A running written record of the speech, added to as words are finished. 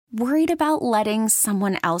Worried about letting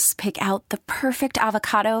someone else pick out the perfect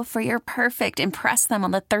avocado for your perfect impress them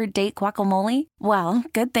on the third date guacamole? Well,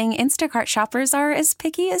 good thing Instacart shoppers are as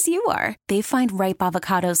picky as you are. They find ripe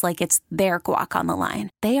avocados like it's their guac on the line.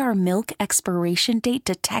 They are milk expiration date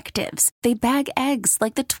detectives. They bag eggs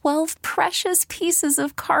like the 12 precious pieces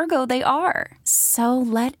of cargo they are. So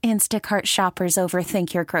let Instacart shoppers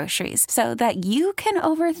overthink your groceries so that you can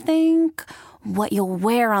overthink what you'll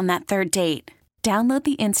wear on that third date. Download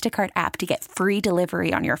the Instacart app to get free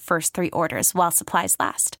delivery on your first 3 orders while supplies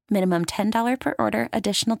last. Minimum $10 per order.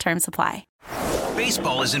 Additional terms apply.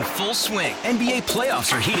 Baseball is in full swing. NBA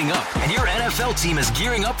playoffs are heating up, and your NFL team is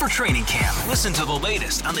gearing up for training camp. Listen to the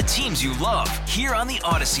latest on the teams you love here on the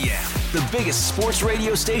Odyssey app. The biggest sports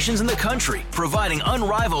radio stations in the country, providing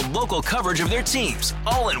unrivaled local coverage of their teams,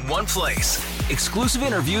 all in one place. Exclusive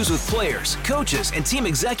interviews with players, coaches, and team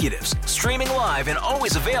executives, streaming live and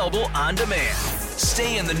always available on demand.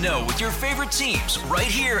 Stay in the know with your favorite teams right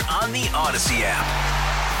here on the Odyssey app.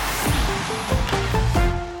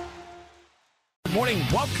 Good morning.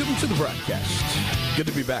 Welcome to the broadcast. Good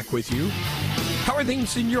to be back with you. How are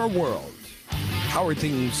things in your world? How are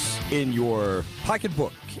things in your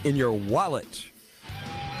pocketbook, in your wallet,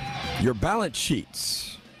 your balance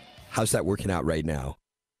sheets? How's that working out right now?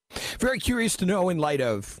 Very curious to know in light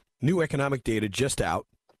of new economic data just out.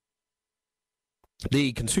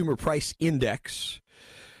 The Consumer Price Index,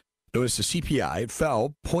 known as the CPI, it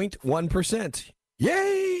fell 0.1%.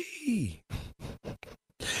 Yay!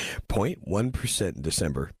 0.1% in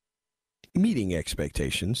December, meeting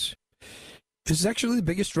expectations. This is actually the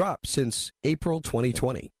biggest drop since April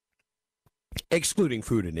 2020. Excluding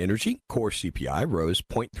food and energy, core CPI rose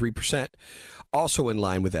 0.3%, also in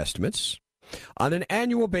line with estimates. On an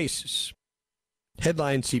annual basis,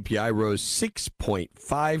 headline CPI rose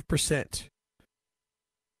 6.5%,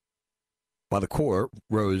 while the core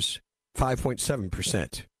rose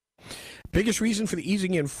 5.7%. Biggest reason for the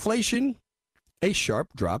easing inflation, a sharp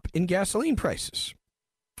drop in gasoline prices,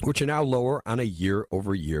 which are now lower on a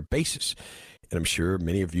year-over-year basis. And I'm sure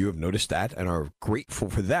many of you have noticed that and are grateful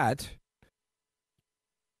for that,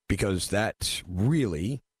 because that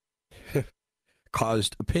really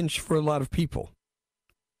caused a pinch for a lot of people.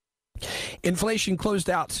 Inflation closed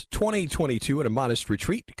out 2022 at a modest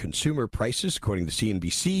retreat. Consumer prices, according to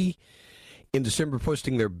CNBC, in December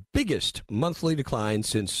posting their biggest monthly decline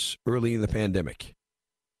since early in the pandemic.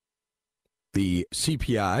 The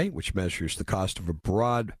CPI, which measures the cost of a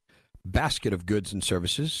broad basket of goods and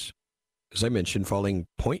services, as I mentioned, falling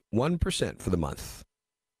 0.1% for the month,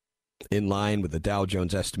 in line with the Dow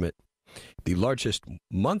Jones estimate, the largest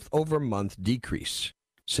month-over-month decrease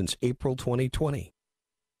since April 2020.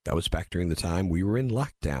 That was back during the time we were in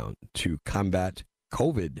lockdown to combat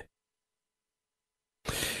COVID.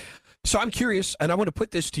 So I'm curious, and I want to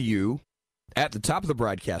put this to you at the top of the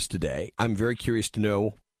broadcast today. I'm very curious to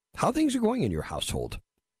know how things are going in your household.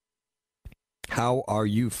 How are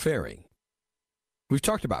you faring? We've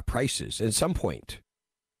talked about prices at some point.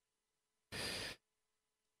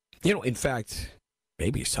 You know, in fact,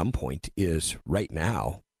 maybe some point is right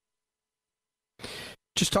now.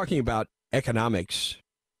 Just talking about economics,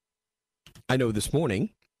 I know this morning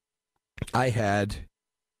I had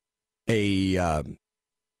a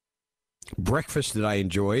breakfast that I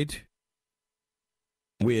enjoyed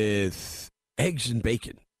with eggs and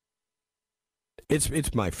bacon.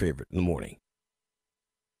 It's my favorite in the morning.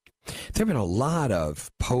 There have been a lot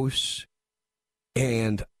of posts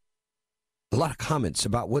and a lot of comments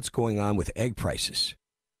about what's going on with egg prices.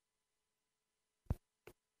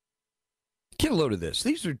 Get a load of this.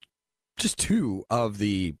 These are just two of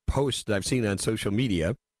the posts that I've seen on social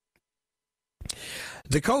media.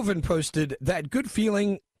 DeCoven posted that good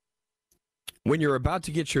feeling when you're about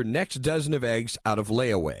to get your next dozen of eggs out of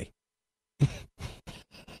layaway.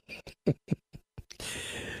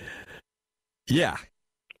 Yeah.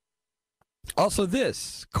 Also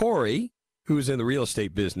this, Corey, who's in the real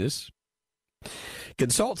estate business,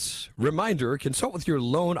 consult with your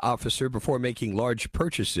loan officer before making large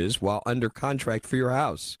purchases while under contract for your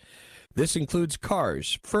house. This includes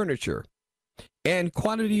cars, furniture, and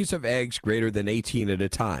quantities of eggs greater than 18 at a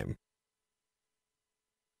time.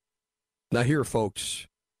 Now, here are folks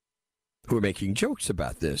who are making jokes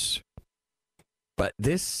about this, but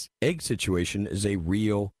this egg situation is a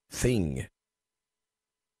real thing.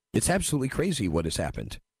 It's absolutely crazy what has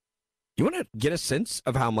happened. You want to get a sense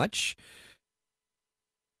of how much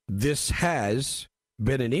this has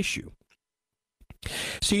been an issue?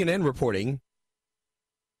 CNN reporting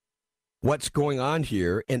what's going on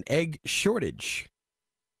here, an egg shortage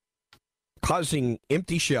causing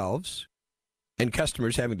empty shelves and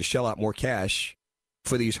customers having to shell out more cash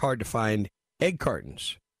for these hard-to-find egg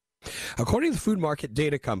cartons. According to the food market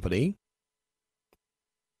data company,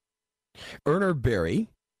 Erner Berry,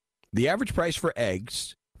 the average price for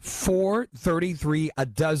eggs, $4.33 a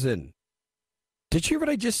dozen. Did you hear what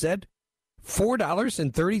I just said?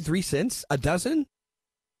 $4.33 a dozen?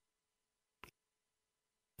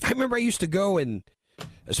 I remember I used to go and,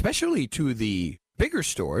 especially to the bigger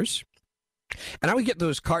stores, and I would get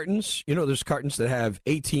those cartons, those cartons that have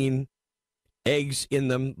 18 eggs in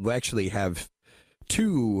them. We actually have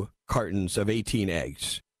 2 cartons of 18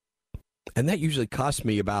 eggs. And that usually cost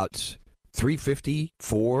me about $3.50,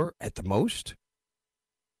 $4 at the most.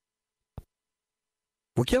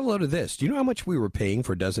 Well, get a load of this. Do you know how much we were paying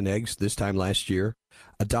for a dozen eggs this time last year?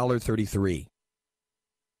 $1.33.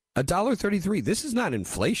 $1.33. This is not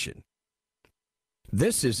inflation.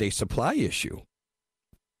 This is a supply issue.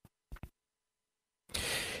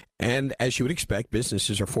 And as you would expect,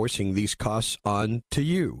 businesses are forcing these costs on to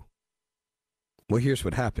you. Well, here's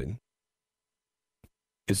what happened.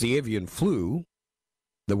 It's the avian flu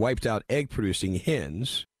that wiped out egg-producing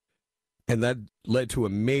hens, and that led to a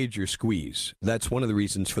major squeeze. That's one of the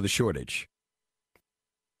reasons for the shortage.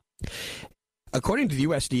 According to the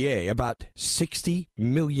USDA, about 60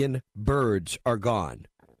 million birds are gone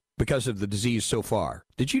because of the disease so far.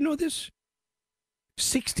 Did you know this?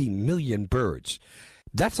 60 million birds.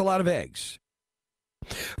 That's a lot of eggs.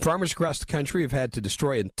 Farmers across the country have had to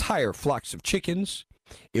destroy entire flocks of chickens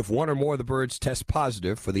if one or more of the birds test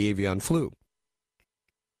positive for the avian flu.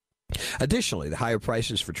 Additionally, the higher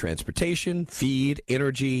prices for transportation, feed,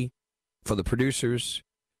 energy for the producers,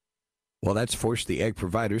 well, that's forced the egg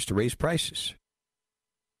providers to raise prices.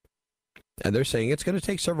 And they're saying it's going to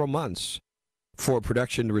take several months for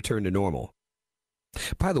production to return to normal.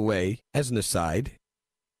 By the way, as an aside,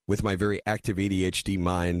 with my very active ADHD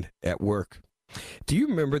mind at work, do you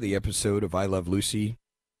remember the episode of I Love Lucy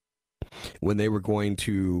when they were going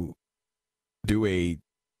to do I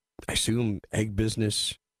assume, egg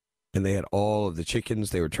business, and they had all of the chickens?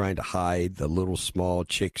 They were trying to hide the little small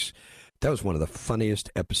chicks. That was one of the funniest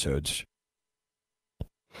episodes.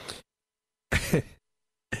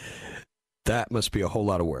 That must be a whole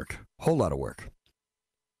lot of work. Whole lot of work.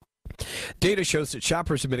 Data shows that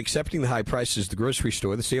shoppers have been accepting the high prices at the grocery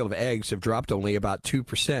store. The sale of eggs have dropped only about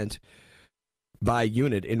 2% by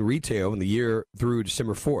unit in retail in the year through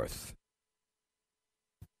December 4th.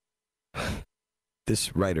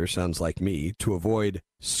 This writer sounds like me. To avoid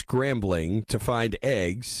scrambling to find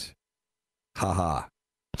eggs, haha.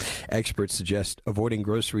 Experts suggest avoiding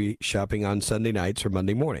grocery shopping on Sunday nights or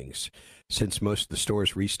Monday mornings, since most of the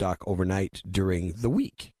stores restock overnight during the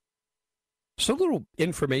week. So a little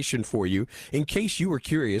information for you in case you were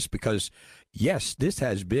curious, because yes, this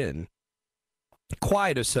has been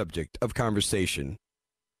quite a subject of conversation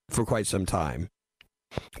for quite some time.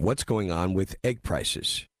 What's going on with egg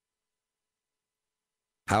prices?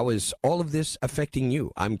 How is all of this affecting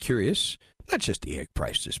you? I'm curious, not just the egg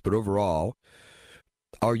prices, but overall,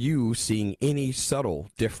 are you seeing any subtle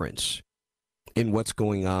difference in what's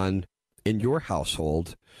going on in your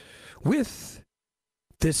household with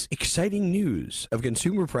this exciting news of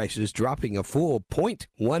consumer prices dropping a full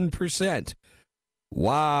 0.1%?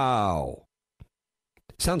 Wow.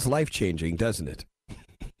 Sounds life-changing, doesn't it?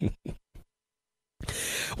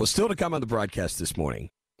 Well, still to come on the broadcast this morning,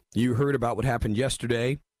 you heard about what happened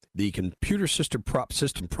yesterday, the computer system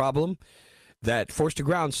problem that forced a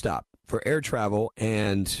ground stop for air travel,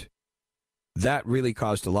 and that really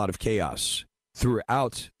caused a lot of chaos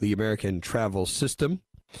throughout the American travel system.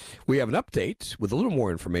 We have an update with a little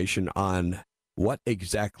more information on what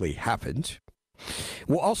exactly happened.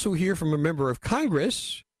 We'll also hear from a member of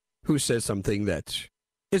Congress who says something that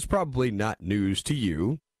is probably not news to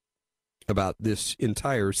you about this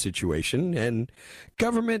entire situation and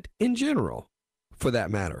government in general, for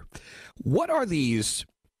that matter. What are these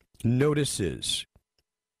notices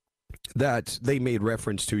that they made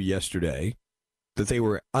reference to yesterday that they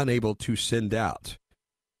were unable to send out?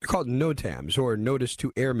 They're called NOTAMs, or Notice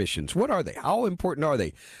to Air Missions. What are they? How important are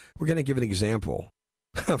they? We're going to give an example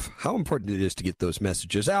of how important it is to get those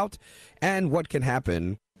messages out and what can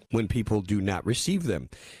happen when people do not receive them.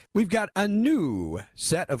 We've got a new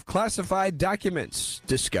set of classified documents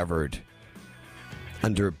discovered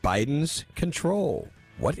under Biden's control.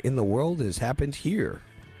 What in the world has happened here?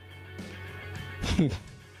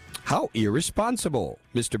 How irresponsible,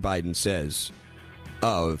 Mr. Biden says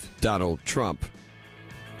of Donald Trump.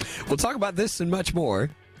 We'll talk about this and much more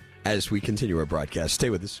as we continue our broadcast. Stay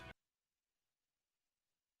with us.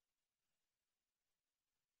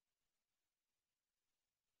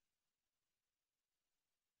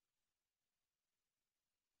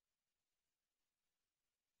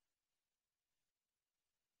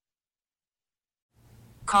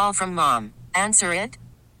 Call from mom. Answer it.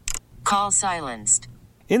 Call silenced.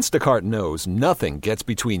 Instacart knows nothing gets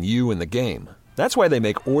between you and the game. That's why they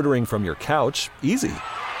make ordering from your couch easy.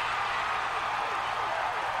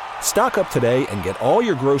 Stock up today and get all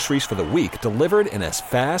your groceries for the week delivered in as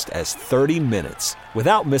fast as 30 minutes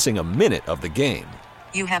without missing a minute of the game.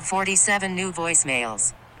 You have 47 new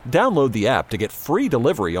voicemails. Download the app to get free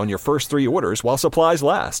delivery on your first 3 orders while supplies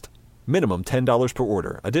last. Minimum $10 per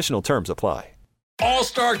order. Additional terms apply.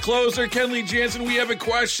 All-star closer Kenley Jansen, we have a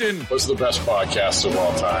question. What's the best podcast of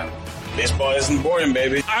all time? Baseball isn't boring,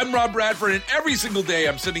 baby. I'm Rob Bradford, and every single day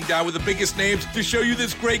I'm sitting down with the biggest names to show you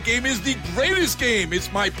this great game is the greatest game.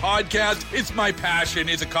 It's my podcast. It's my passion.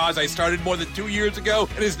 It's a cause I started more than 2 years ago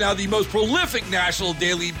and is now the most prolific national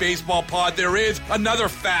daily baseball pod there is. Another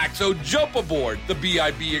fact, so jump aboard the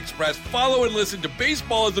BIB Express. Follow and listen to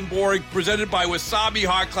Baseball Isn't Boring, presented by Wasabi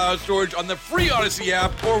Hot Cloud Storage on the free Odyssey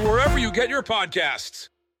app or wherever you get your podcasts.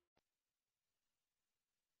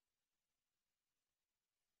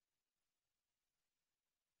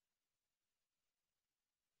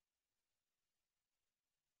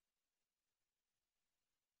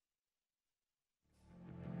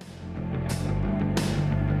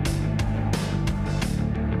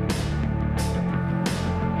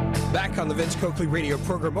 Back on the Vince Coakley radio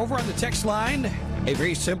program. Over on the text line, a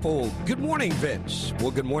very simple good morning, Vince.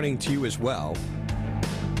 Well, good morning to you as well.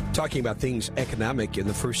 Talking about things economic in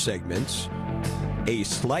the first segment, a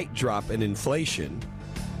slight drop in inflation,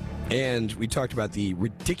 and we talked about the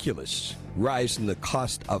ridiculous rise in the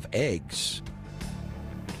cost of eggs.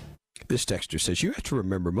 This texter says, you have to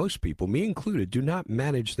remember most people, me included, do not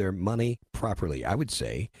manage their money properly. I would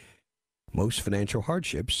say most financial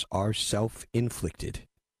hardships are self-inflicted.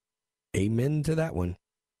 Amen to that one.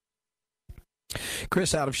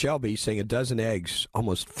 Chris out of Shelby saying a dozen eggs,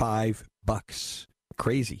 almost $5.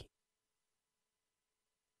 Crazy.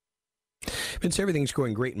 Vince, everything's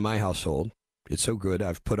going great in my household. It's so good,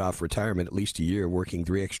 I've put off retirement at least a year, working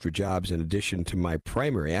 3 extra jobs in addition to my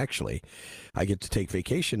primary. Actually, I get to take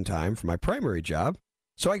vacation time for my primary job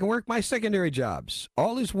so I can work my secondary jobs.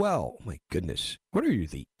 All is well. My goodness. What are you,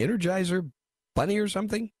 the Energizer Bunny or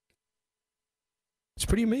something? It's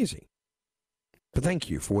pretty amazing. But thank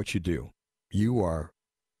you for what you do. You are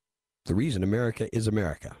the reason America is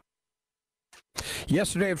America.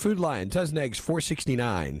 Yesterday at Food Lion, dozen eggs,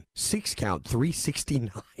 $4.69. 6 count,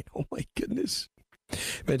 $3.69. Oh, my goodness.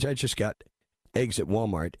 Bench, I just got eggs at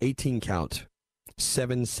Walmart, 18 count,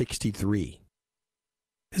 $7.63.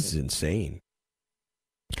 This is insane.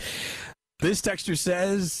 This texter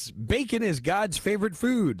says, bacon is God's favorite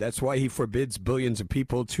food. That's why he forbids billions of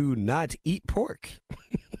people to not eat pork.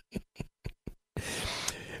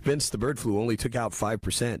 Vince, the bird flu only took out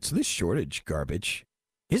 5%. So this shortage garbage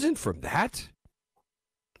isn't from that.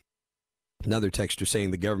 Another texter saying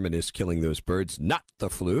the government is killing those birds, not the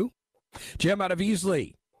flu. Jim out of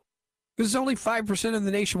Easley. This is only 5% of the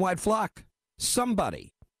nationwide flock.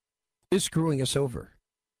 Somebody is screwing us over.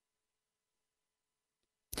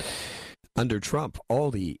 Under Trump, all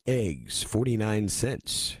the eggs, 49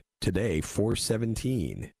 cents. Today,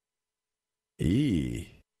 $4.17. Eee.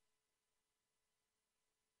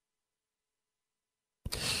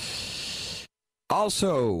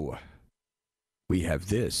 Also, we have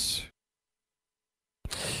this.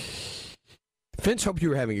 Vince, hope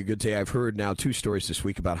you're having a good day. I've heard now 2 stories this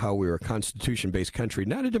week about how we're a constitution-based country,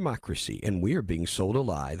 not a democracy, and we are being sold a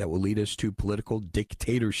lie that will lead us to political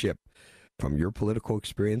dictatorship. From your political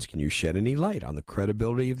experience, can you shed any light on the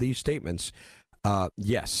credibility of these statements?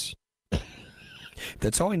 Yes.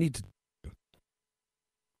 That's all I need to do.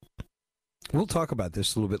 We'll talk about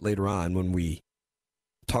this a little bit later on when we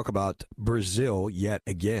talk about Brazil yet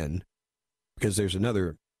again, because there's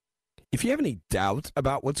another. If you have any doubt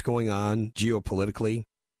about what's going on geopolitically,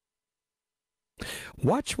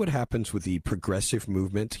 watch what happens with the progressive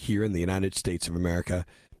movement here in the United States of America.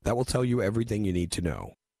 That will tell you everything you need to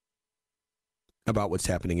know about what's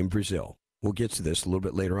happening in Brazil. We'll get to this a little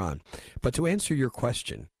bit later on. But to answer your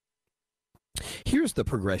question, here's the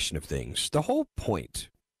progression of things. The whole point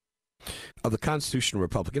of the Constitutional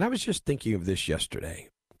Republic, and I was just thinking of this yesterday,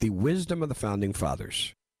 the wisdom of the Founding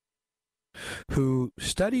Fathers, who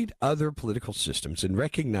studied other political systems and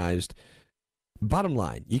recognized, bottom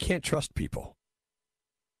line, you can't trust people.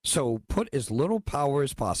 So put as little power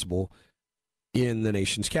as possible in the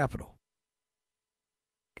nation's capital.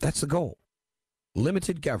 That's the goal.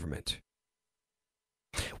 Limited government.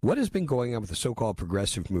 What has been going on with the so-called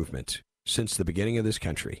progressive movement since the beginning of this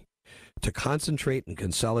country? To concentrate and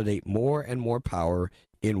consolidate more and more power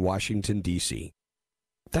in Washington, D.C.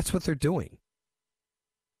 That's what they're doing.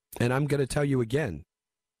 And I'm going to tell you again,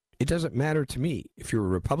 It doesn't matter to me if you're a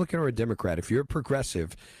Republican or a Democrat. If you're a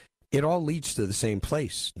progressive, it all leads to the same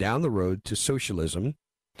place, down the road to socialism,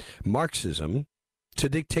 Marxism, to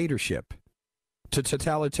dictatorship, to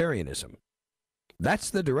totalitarianism.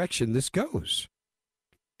 That's the direction this goes.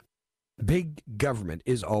 Big government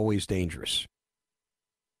is always dangerous.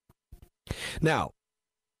 Now,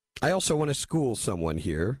 I also want to school someone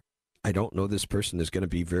here. I don't know this person is going to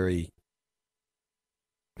be very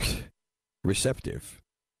receptive.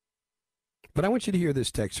 But I want you to hear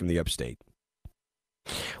this text from the upstate.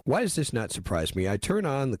 Why does this not surprise me? I turn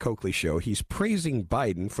on the Coakley show. He's praising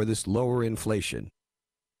Biden for this lower inflation.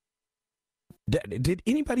 Did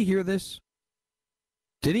anybody hear this?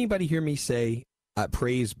 Did anybody hear me say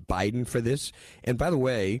praise Biden for this? And by the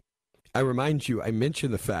way, I remind you, I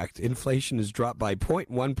mentioned the fact inflation has dropped by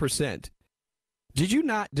 0.1%. Did you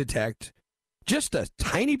not detect just a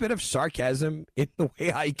tiny bit of sarcasm in the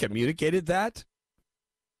way I communicated that?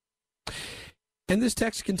 And this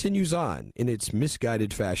text continues on in its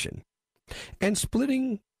misguided fashion. And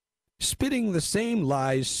spitting the same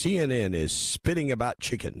lies CNN is spitting about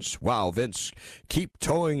chickens. Wow, Vince, keep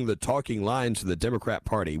towing the talking lines of the Democrat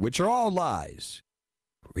Party, which are all lies.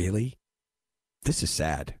 Really? This is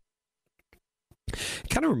sad. It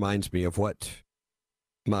kind of reminds me of what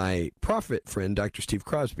my prophet friend, Dr. Steve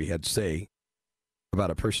Crosby, had to say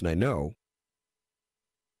about a person I know,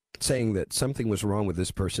 saying that something was wrong with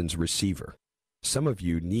this person's receiver. Some of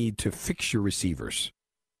you need to fix your receivers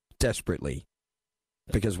desperately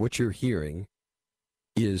because what you're hearing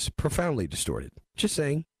is profoundly distorted. Just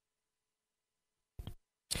saying.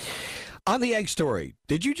 On the egg story,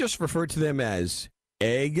 did you just refer to them as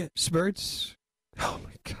egg spurts? Oh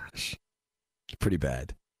my gosh. Pretty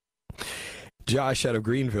bad. Josh out of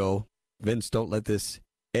Greenville. Vince, don't let this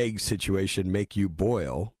egg situation make you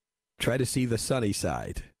boil. Try to see the sunny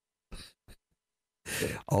side.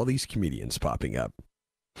 All these comedians popping up.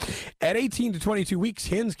 At 18 to 22 weeks,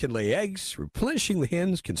 hens can lay eggs. Replenishing the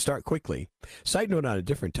hens can start quickly. Side note on a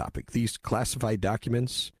different topic. These classified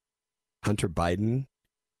documents, Hunter Biden,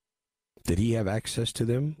 did he have access to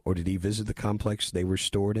them? Or did he visit the complex they were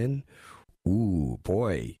stored in? Ooh,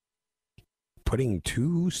 boy. Putting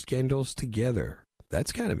two scandals together.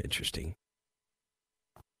 That's kind of interesting.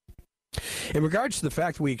 In regards to the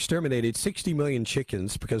fact we exterminated 60 million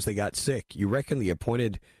chickens because they got sick, you reckon the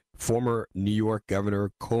appointed former New York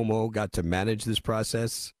Governor Cuomo got to manage this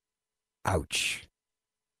process? Ouch.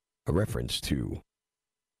 A reference to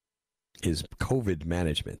his COVID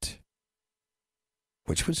management,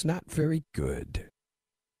 which was not very good.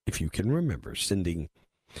 If you can remember, sending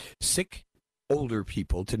sick older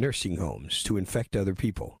people to nursing homes to infect other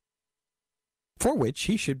people, for which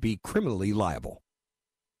he should be criminally liable.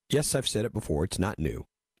 Yes, I've said it before. It's not new.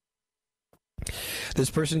 This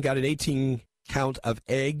person got an 18 count of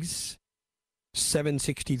eggs,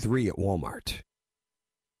 $7.63 at Walmart.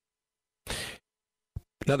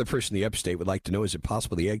 Another person in the upstate would like to know, is it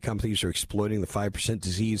possible the egg companies are exploiting the 5%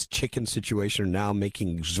 disease chicken situation, are now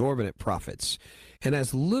making exorbitant profits and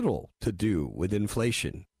has little to do with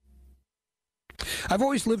inflation? I've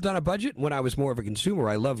always lived on a budget. When I was more of a consumer,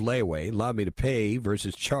 I loved layaway. It allowed me to pay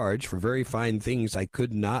versus charge for very fine things I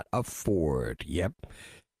could not afford. Yep.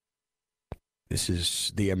 This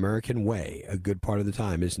is the American way a good part of the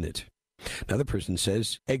time, isn't it? Another person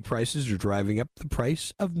says egg prices are driving up the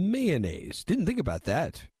price of mayonnaise. Didn't think about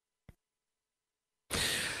that.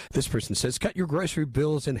 This person says cut your grocery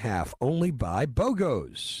bills in half. Only buy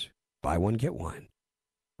BOGOs. Buy one, get one.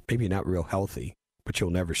 Maybe not real healthy, but you'll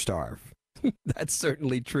never starve. That's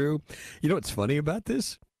certainly true. You know what's funny about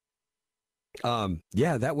this?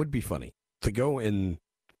 Yeah, that would be funny. To go and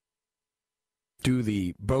do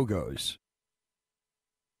the BOGOs.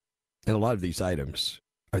 And a lot of these items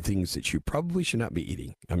are things that you probably should not be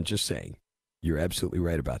eating. I'm just saying. You're absolutely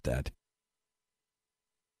right about that.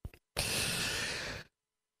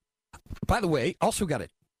 By the way, also got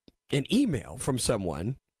an email from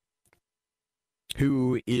someone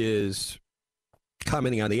who is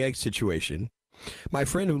commenting on the egg situation. My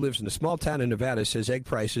friend who lives in a small town in Nevada says egg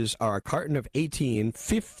prices are a carton of 18,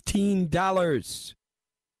 $15.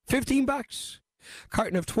 $15.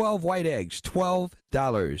 Carton of 12 white eggs,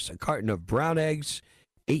 $12. A carton of brown eggs,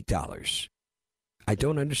 $8. I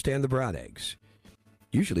don't understand the brown eggs.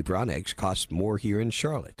 Usually brown eggs cost more here in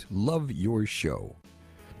Charlotte. Love your show.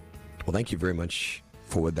 Well, thank you very much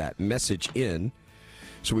for that message in.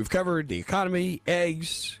 So we've covered the economy,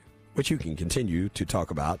 eggs, which you can continue to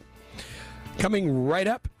talk about. Coming right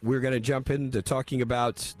up, we're going to jump into talking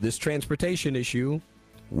about this transportation issue.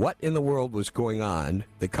 What in the world was going on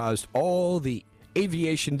that caused all the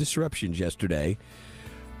aviation disruptions yesterday?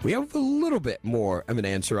 We have a little bit more of an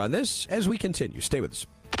answer on this as we continue. Stay with us.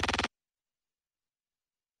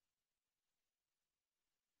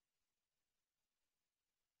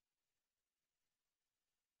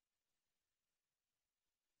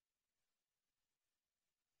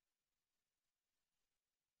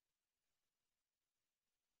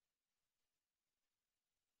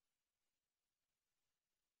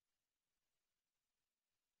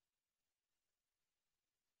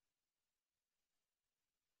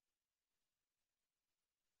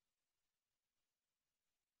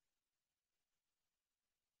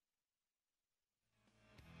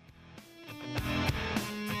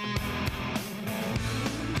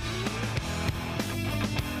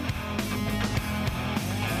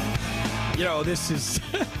 You know, this is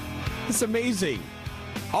it's amazing.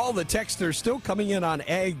 All the texts are still coming in on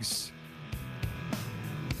eggs.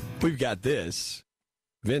 We've got this.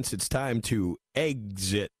 Vince, it's time to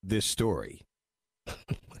exit this story. Oh,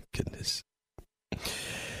 my goodness.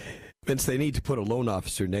 Vince, they need to put a loan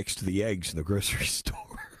officer next to the eggs in the grocery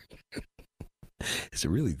store. Is it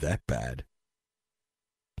really that bad?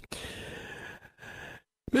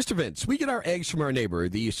 Mr. Vince, we get our eggs from our neighbor.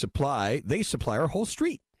 They supply our whole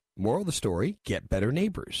street. Moral of the story, get better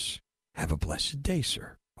neighbors. Have a blessed day,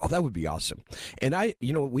 sir. Oh, that would be awesome. And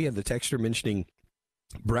we had the texter mentioning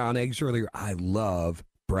brown eggs earlier. I love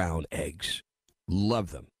brown eggs.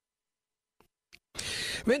 Love them.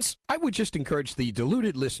 Vince, I would just encourage the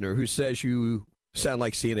deluded listener who says you sound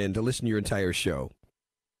like CNN to listen to your entire show.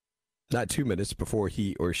 Not 2 minutes before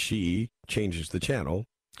he or she changes the channel.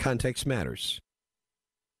 Context matters.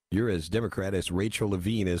 You're as Democrat as Rachel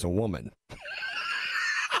Levine is a woman.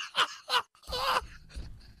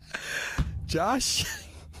 Josh,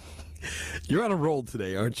 you're on a roll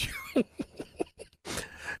today, aren't you?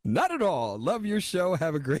 Not at all. Love your show.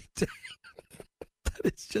 Have a great day.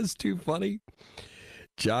 That is just too funny.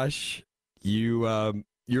 Josh, you're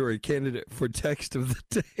a candidate for text of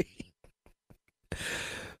the day.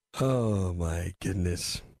 Oh, my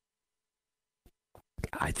goodness.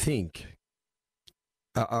 I think,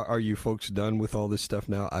 are you folks done with all this stuff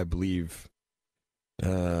now? I believe,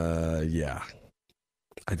 yeah.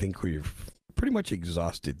 I think we've pretty much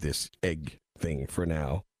exhausted this egg thing for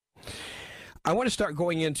now. I want to start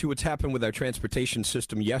going into what's happened with our transportation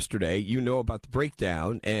system yesterday. You know about the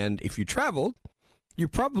breakdown, and if you traveled, you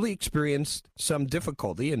probably experienced some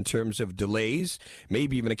difficulty in terms of delays,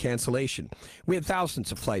 maybe even a cancellation. We had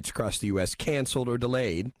thousands of flights across the U.S. canceled or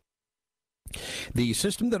delayed. The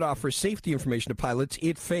system that offers safety information to pilots,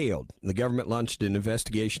 it failed. The government launched an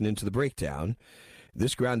investigation into the breakdown.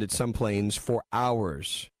 This grounded some planes for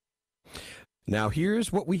hours. Now,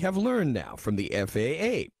 here's what we have learned now from the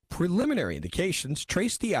FAA. Preliminary indications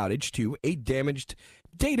trace the outage to a damaged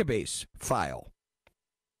database file.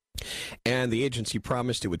 And the agency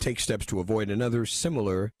promised it would take steps to avoid another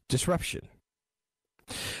similar disruption.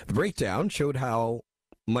 The breakdown showed how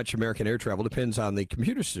much American air travel depends on the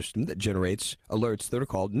computer system that generates alerts that are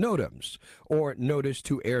called NOTAMs, or Notice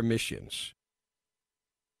to Air Missions.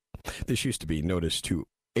 This used to be Notice to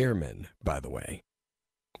Airmen, by the way.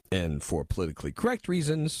 And for politically correct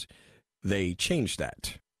reasons, they changed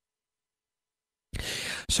that.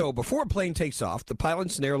 So before a plane takes off, the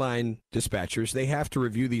pilots and airline dispatchers, they have to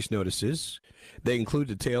review these notices. They include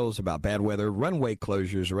details about bad weather, runway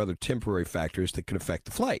closures, or other temporary factors that could affect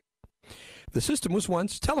the flight. The system was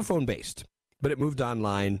once telephone-based, but it moved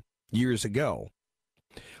online years ago.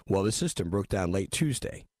 Well, the system broke down late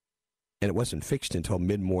Tuesday, and it wasn't fixed until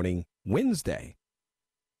mid-morning Wednesday,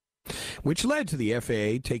 which led to the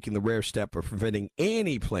FAA taking the rare step of preventing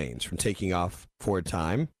any planes from taking off for a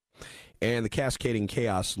time. And the cascading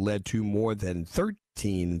chaos led to more than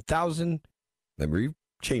 13,000, let me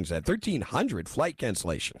change that, 1,300 flight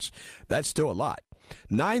cancellations. That's still a lot.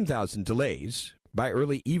 9,000 delays by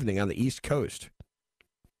early evening on the East Coast.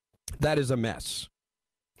 That is a mess.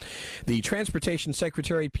 The Transportation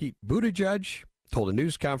Secretary, Pete Buttigieg, told a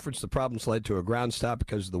news conference the problems led to a ground stop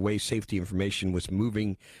because of the way safety information was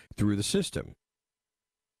moving through the system.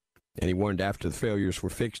 And he warned after the failures were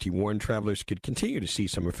fixed, he warned travelers could continue to see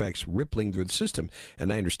some effects rippling through the system.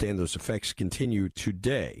 And I understand those effects continue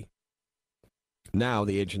today. Now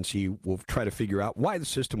the agency will try to figure out why the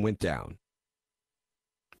system went down.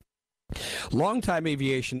 Longtime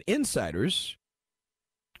aviation insiders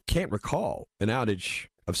can't recall an outage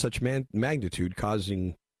of such magnitude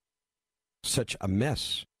causing such a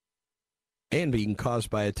mess and being caused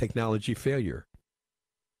by a technology failure.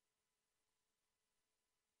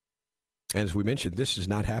 As we mentioned, this has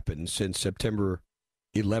not happened since September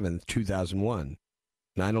 11th, 2001,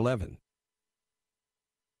 9/11.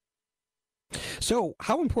 So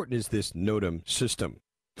how important is this NOTAM system?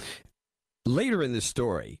 Later in this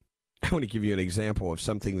story, I want to give you an example of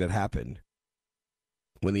something that happened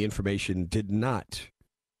when the information did not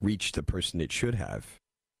reach the person it should have.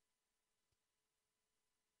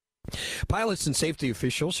 Pilots and safety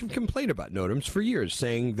officials have complained about NOTAMs for years,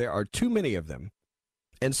 saying there are too many of them,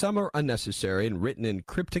 and some are unnecessary and written in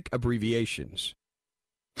cryptic abbreviations.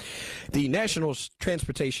 The National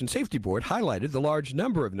Transportation Safety Board highlighted the large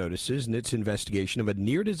number of notices in its investigation of a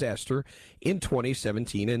near disaster in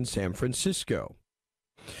 2017 in San Francisco.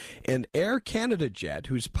 An Air Canada jet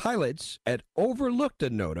whose pilots had overlooked a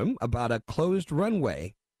NOTAM about a closed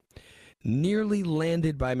runway nearly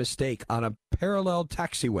landed by mistake on a parallel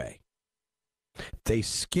taxiway. They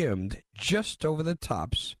skimmed just over the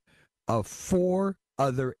tops of 4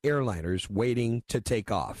 other airliners waiting to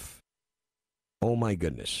take off. Oh my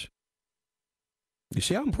goodness. You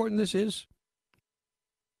see how important this is?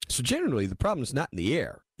 So generally, the problem is not in the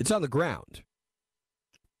air. It's on the ground.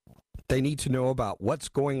 They need to know about what's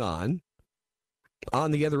going on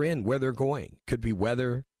the other end, where they're going. Could be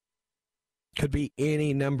weather. Could be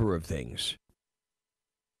any number of things.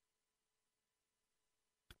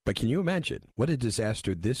 But can you imagine what a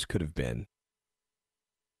disaster this could have been?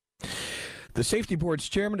 The safety board's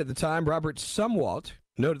chairman at the time, Robert Sumwalt,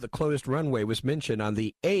 noted the closed runway was mentioned on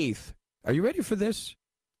the 8th. Are you ready for this?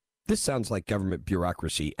 This sounds like government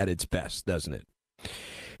bureaucracy at its best, doesn't it?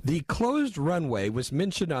 The closed runway was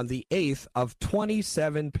mentioned on the 8th of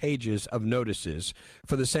 27 pages of notices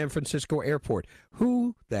for the San Francisco airport.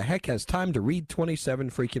 Who the heck has time to read 27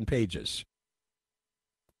 freaking pages?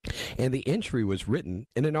 And the entry was written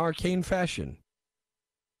in an arcane fashion.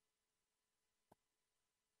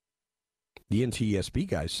 The NTSB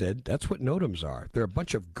guy said that's what NOTAMs are. They're a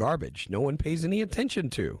bunch of garbage no one pays any attention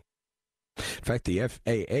to. In fact, the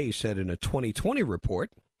FAA said in a 2020 report,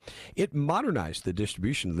 it modernized the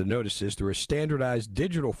distribution of the notices through a standardized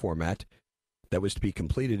digital format that was to be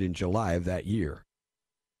completed in July of that year.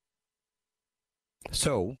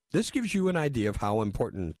 So, this gives you an idea of how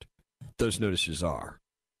important those notices are.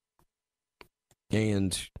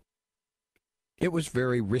 And it was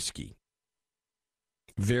very risky.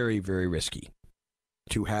 Very, very risky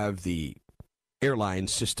to have the airline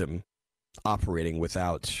system operating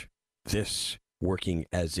without this working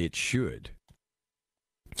as it should.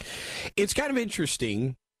 It's kind of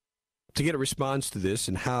interesting to get a response to this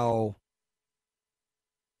and how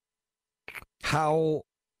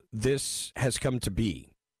this has come to be.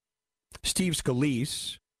 Steve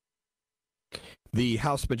Scalise, the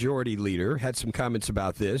House Majority Leader, had some comments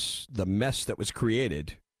about this, the mess that was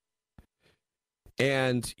created.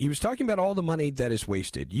 And he was talking about all the money that is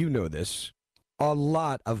wasted. You know this. A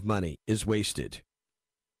lot of money is wasted.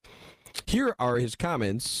 Here are his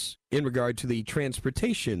comments in regard to the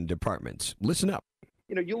transportation departments. Listen up.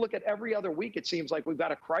 You know, you look at every other week, it seems like we've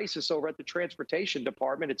got a crisis over at the transportation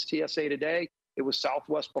department. It's TSA today. It was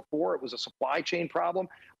Southwest before. It was a supply chain problem.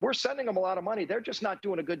 We're sending them a lot of money. They're just not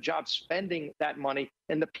doing a good job spending that money.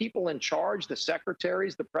 And the people in charge, the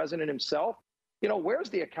secretaries, the president himself, you know, where's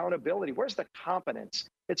the accountability? Where's the competence?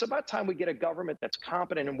 It's about time we get a government that's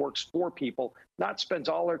competent and works for people, not spends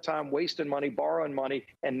all their time wasting money, borrowing money,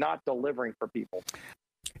 and not delivering for people.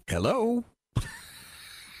 Hello?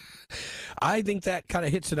 I think that kind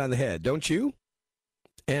of hits it on the head, don't you?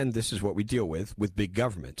 And this is what we deal with big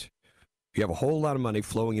government. You have a whole lot of money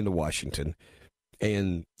flowing into Washington,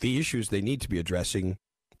 and the issues they need to be addressing,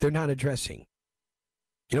 they're not addressing.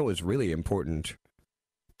 You know, it's really important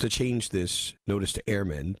to change this notice to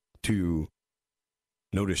airmen to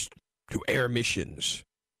notice to air missions.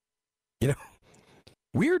 You know,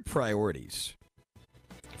 weird priorities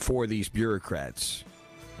for these bureaucrats.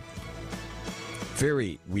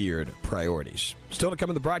 Very weird priorities. Still to come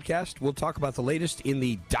in the broadcast, we'll talk about the latest in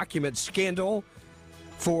the document scandal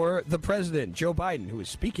for the president, Joe Biden, who is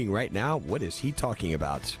speaking right now. What is he talking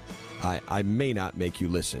about? I may not make you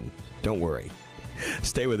listen. Don't worry.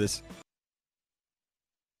 Stay with us.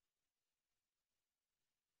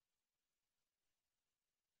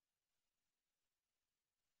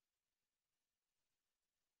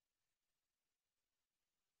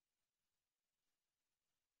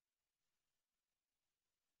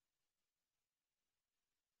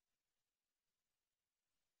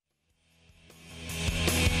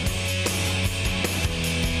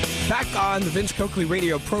 Back on the Vince Coakley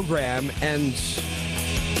radio program, and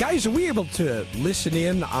guys, are we able to listen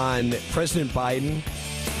in on President Biden,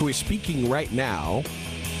 who is speaking right now?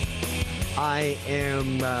 I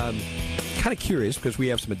am kind of curious because we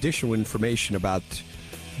have some additional information about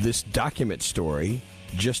this document story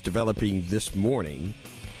just developing this morning,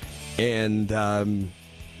 and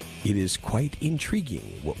it is quite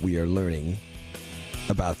intriguing what we are learning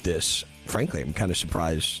about this. Frankly, I'm kind of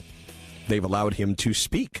surprised they've allowed him to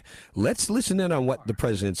speak. Let's listen in on what the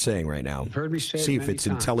president's saying right now. You've heard me say see it if many it's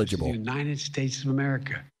times. intelligible. This is the United States of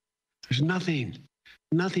America. There's nothing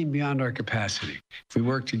beyond our capacity if we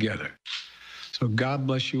work together. So God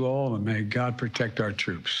bless you all, and may God protect our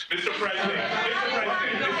troops. Mr. President,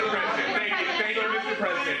 thank you, Mr.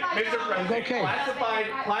 President. Mr. President, Okay.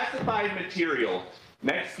 classified material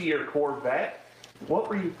next to your Corvette, what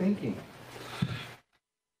were you thinking?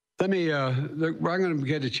 Let me, I'm going to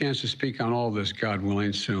get a chance to speak on all this, God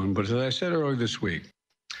willing, soon. But as I said earlier this week,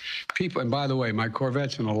 people, and by the way, my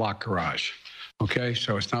Corvette's in a locked garage, okay?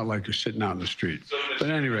 So it's not like you're sitting out in the street. So but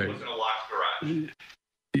anyway, was in a locked garage.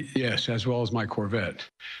 Yes, as well as my Corvette.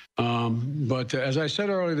 But as I said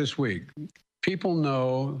earlier this week, people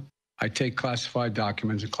know I take classified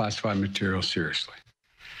documents and classified material seriously.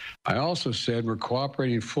 I also said we're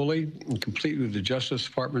cooperating fully and completely with the Justice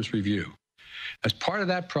Department's review. As part of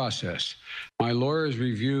that process, my lawyers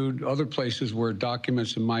reviewed other places where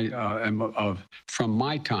documents in from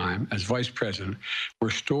my time as vice president were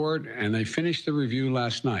stored, and they finished the review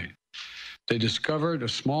last night. They discovered a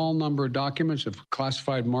small number of documents of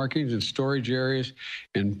classified markings in storage areas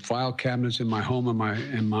and file cabinets in my home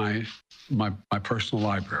and my personal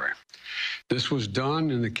library. This was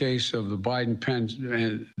done in the case of the Biden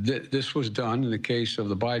Penn. This was done in the case of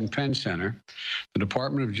the Biden Penn Center. The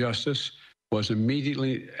Department of Justice was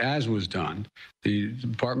immediately, as was done, the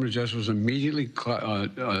Department of Justice was immediately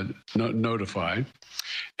notified,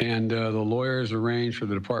 and the lawyers arranged for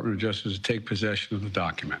the Department of Justice to take possession of the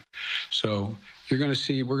document. So we're going to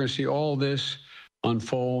see all this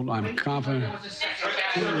unfold. I'm confident.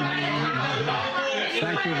 Thank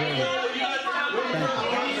you very much.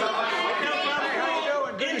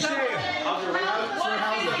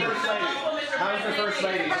 How's the First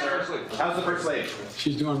Lady, sir? How's the First Lady?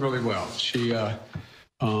 She's doing really well. She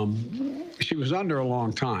was under a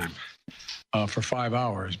long time for 5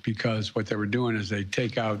 hours because what they were doing is they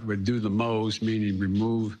would do the Mohs, meaning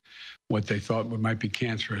remove what they thought might be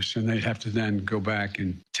cancerous, and they'd have to then go back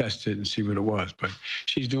and test it and see what it was. But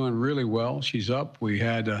she's doing really well. She's up. We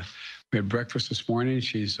had breakfast this morning.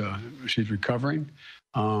 She's recovering.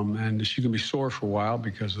 And she's gonna be sore for a while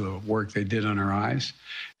because of the work they did on her eyes,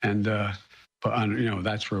 and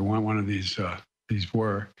that's where one of these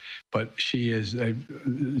were. But she is a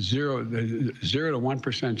 0 to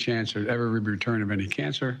 1% chance of ever return of any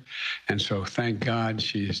cancer, and so thank God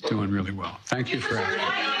she's doing really well. Thank you for asking.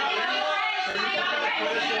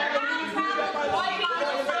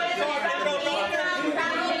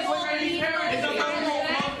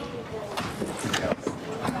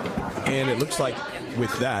 And it looks like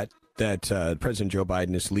with that President Joe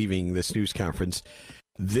Biden is leaving this news conference.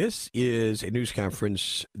 This is a news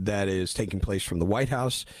conference that is taking place from the White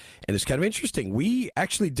House, and it's kind of interesting. We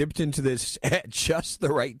actually dipped into this at just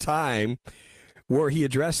the right time where he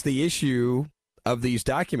addressed the issue of these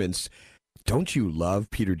documents. Don't you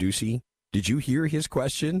love Peter Doocy? Did you hear his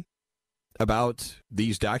question about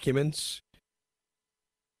these documents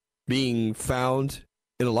being found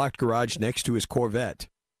in a locked garage next to his Corvette?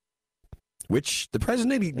 Which the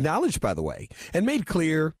president acknowledged, by the way, and made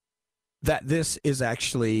clear that this is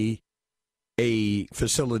actually a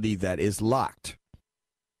facility that is locked.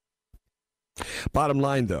 Bottom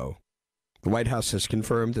line, though, the White House has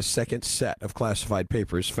confirmed the second set of classified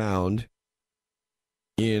papers found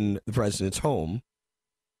in the president's home.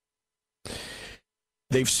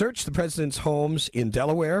 They've searched the president's homes in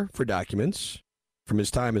Delaware for documents from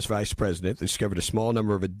his time as vice president. They discovered a small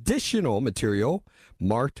number of additional material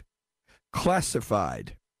marked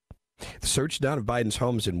classified. The search done of Biden's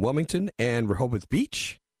homes in Wilmington and Rehoboth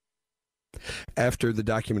Beach after the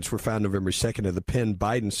documents were found November 2nd at the Penn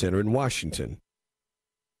Biden Center in Washington.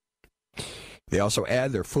 They also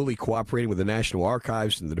add they're fully cooperating with the National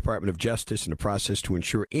Archives and the Department of Justice in a process to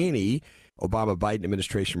ensure any Obama-Biden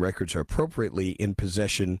administration records are appropriately in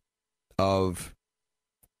possession of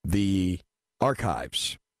the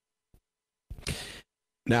archives.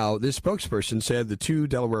 Now, this spokesperson said the two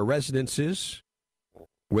Delaware residences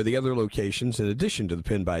were the other locations in addition to the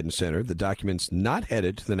Penn Biden Center. The documents not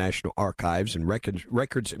headed to the National Archives and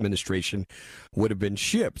Records Administration would have been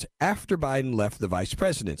shipped after Biden left the vice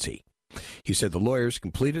presidency. He said the lawyers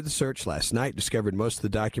completed the search last night, discovered most of the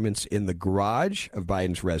documents in the garage of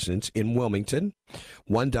Biden's residence in Wilmington.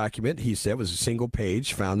 One document, he said, was a single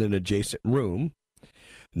page found in an adjacent room.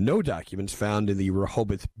 No documents found in the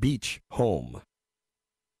Rehoboth Beach home.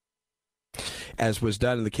 As was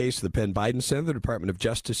done in the case of the Penn Biden Center, the Department of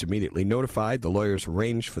Justice immediately notified. The lawyers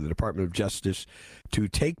arranged for the Department of Justice to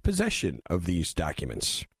take possession of these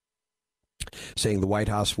documents. saying the White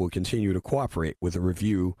House will continue to cooperate with a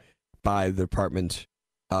review by the Department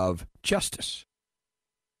of Justice.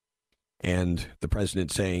 And the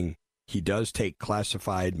president saying he does take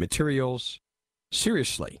classified materials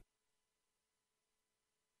seriously.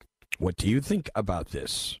 What do you think about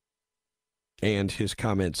this? And his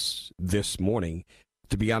comments this morning,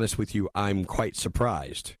 to be honest with you, I'm quite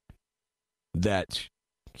surprised that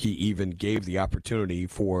he even gave the opportunity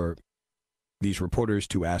for these reporters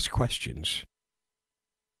to ask questions.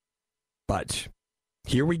 But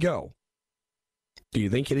here we go. Do you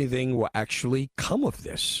think anything will actually come of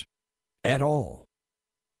this at all?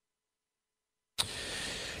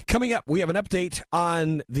 Coming up, we have an update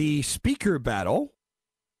on the speaker battle.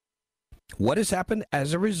 What has happened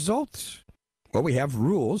as a result? Well, we have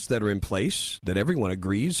rules that are in place that everyone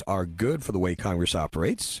agrees are good for the way Congress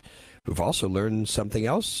operates. We've also learned something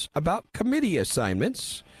else about committee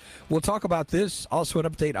assignments. We'll talk about this, also an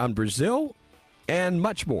update on Brazil, and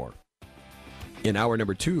much more in hour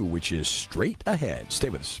number 2, which is straight ahead. Stay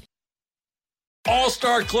with us.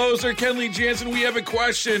 All-star closer Kenley Jansen, we have a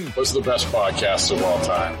question. What's the best podcast of all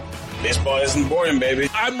time? Baseball isn't boring, baby.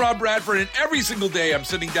 I'm Rob Bradford, and every single day I'm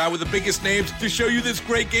sitting down with the biggest names to show you this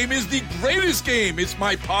great game is the greatest game. It's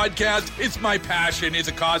my podcast. It's my passion. It's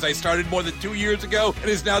a cause I started more than 2 years ago and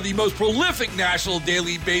is now the most prolific national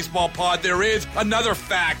daily baseball pod there is. Another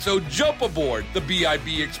fact, so jump aboard the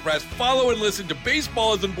BIB Express. Follow and listen to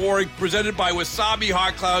Baseball Isn't Boring, presented by Wasabi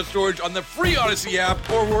Hot Cloud Storage on the free Odyssey app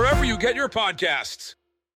or wherever you get your podcasts.